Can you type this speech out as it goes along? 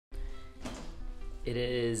It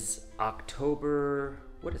is October,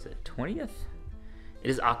 what is it, 20th?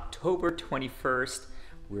 It is October 21st.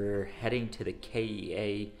 We're heading to the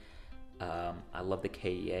KEA. I love the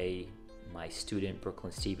KEA. My student,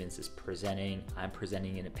 Brooklyn Stevens, is presenting. I'm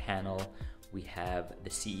presenting in a panel. We have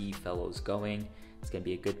the CEE Fellows going. It's gonna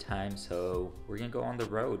be a good time, so we're gonna go on the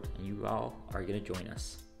road, and you all are gonna join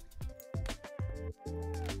us.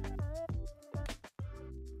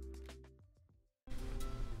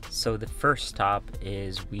 So the first stop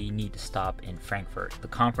is we need to stop in Frankfort. The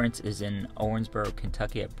conference is in Owensboro,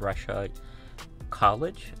 Kentucky at Brescia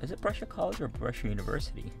College. Is it Brescia College or Brescia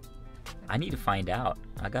University? I need to find out.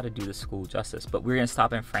 I gotta do the school justice. But we're gonna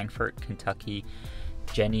stop in Frankfort, Kentucky.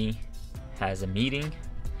 Jenny has a meeting.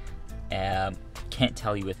 Can't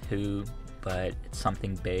tell you with who, but it's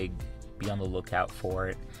something big. Be on the lookout for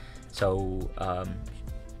it. So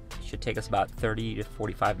it should take us about 30 to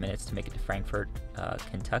 45 minutes to make it to Frankfort,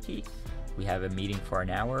 Kentucky. We have a meeting for an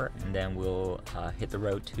hour, and then we'll hit the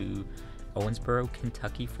road to Owensboro,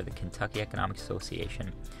 Kentucky for the Kentucky Economic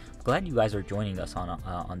Association. I'm glad you guys are joining us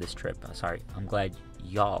on this trip. I'm glad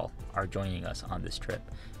y'all are joining us on this trip.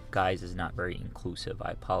 Guys is not very inclusive.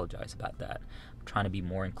 I apologize about that. I'm trying to be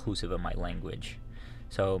more inclusive of my language.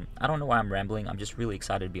 So I don't know why I'm rambling. I'm just really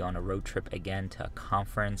excited to be on a road trip again, to a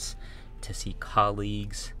conference, to see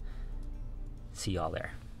colleagues. See y'all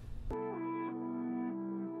there.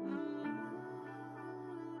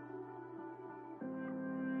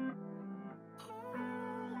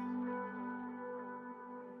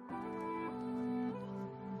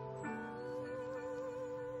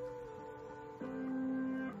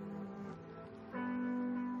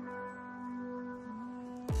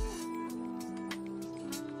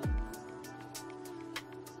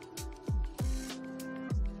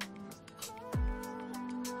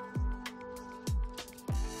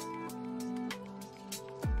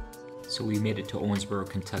 So we made it to Owensboro,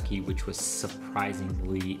 Kentucky, which was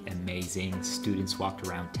surprisingly amazing. Students walked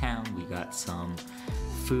around town. We got some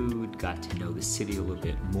food, got to know the city a little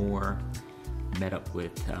bit more, met up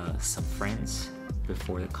with some friends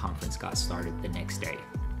before the conference got started the next day.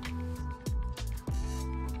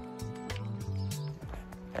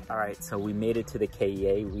 All right, so we made it to the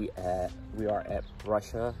KEA. We are at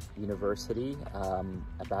Brescia University,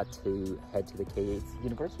 about to head to the KEA. It's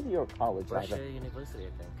university or college? Brescia University, I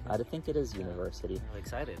think. I think it is university. I'm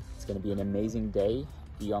excited. It's going to be an amazing day.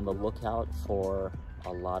 Be on the lookout for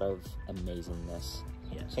a lot of amazingness.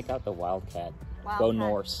 Yes. Check out the Wildcat. Go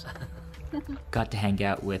Norse. Got to hang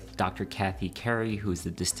out with Dr. Kathy Carey, who's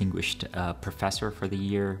the distinguished professor for the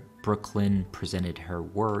year. Brooklyn presented her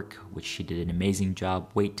work, which she did an amazing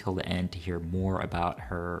job. Wait till the end to hear more about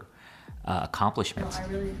her accomplishments. I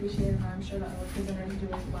really appreciate it, and I'm sure that our presenters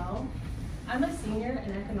do as well. I'm a senior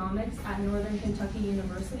in economics at Northern Kentucky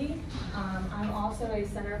University. I'm also a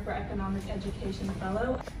Center for Economic Education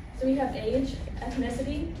Fellow. So we have age,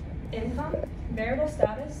 ethnicity, income, marital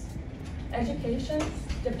status, education,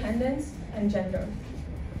 dependence, and gender.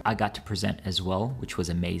 I got to present as well, which was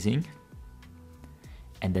amazing.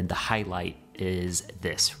 And then the highlight is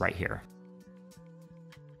this right here.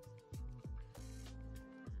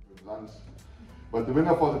 But the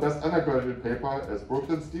winner for the best undergraduate paper is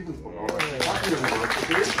Brooklyn Stevens from Kentucky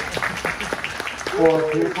University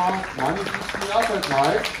for paper Money Keeps Me Up at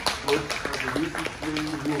Night, which is a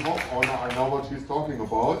recently new homeowner. I know what she's talking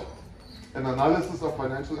about. An analysis of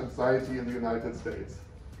financial anxiety in the United States.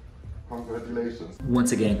 Congratulations.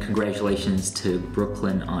 Once again, congratulations to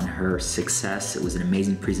Brooklyn on her success. It was an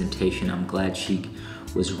amazing presentation. I'm glad she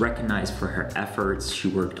was recognized for her efforts. She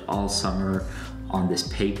worked all summer on this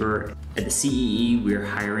paper. At the CEE, we're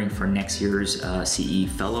hiring for next year's CEE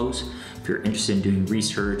Fellows. If you're interested in doing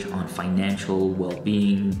research on financial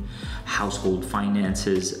well-being, household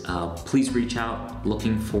finances, please reach out,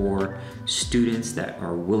 looking for students that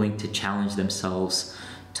are willing to challenge themselves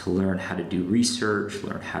to learn how to do research,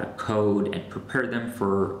 learn how to code, and prepare them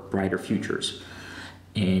for brighter futures,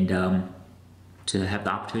 and to have the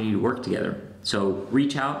opportunity to work together. So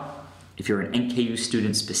reach out. If you're an NKU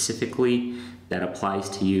student specifically, that applies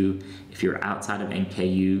to you. If you're outside of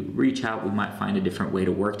NKU, reach out. We might find a different way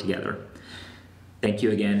to work together. Thank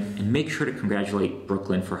you again, and make sure to congratulate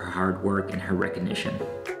Brooklyn for her hard work and her recognition.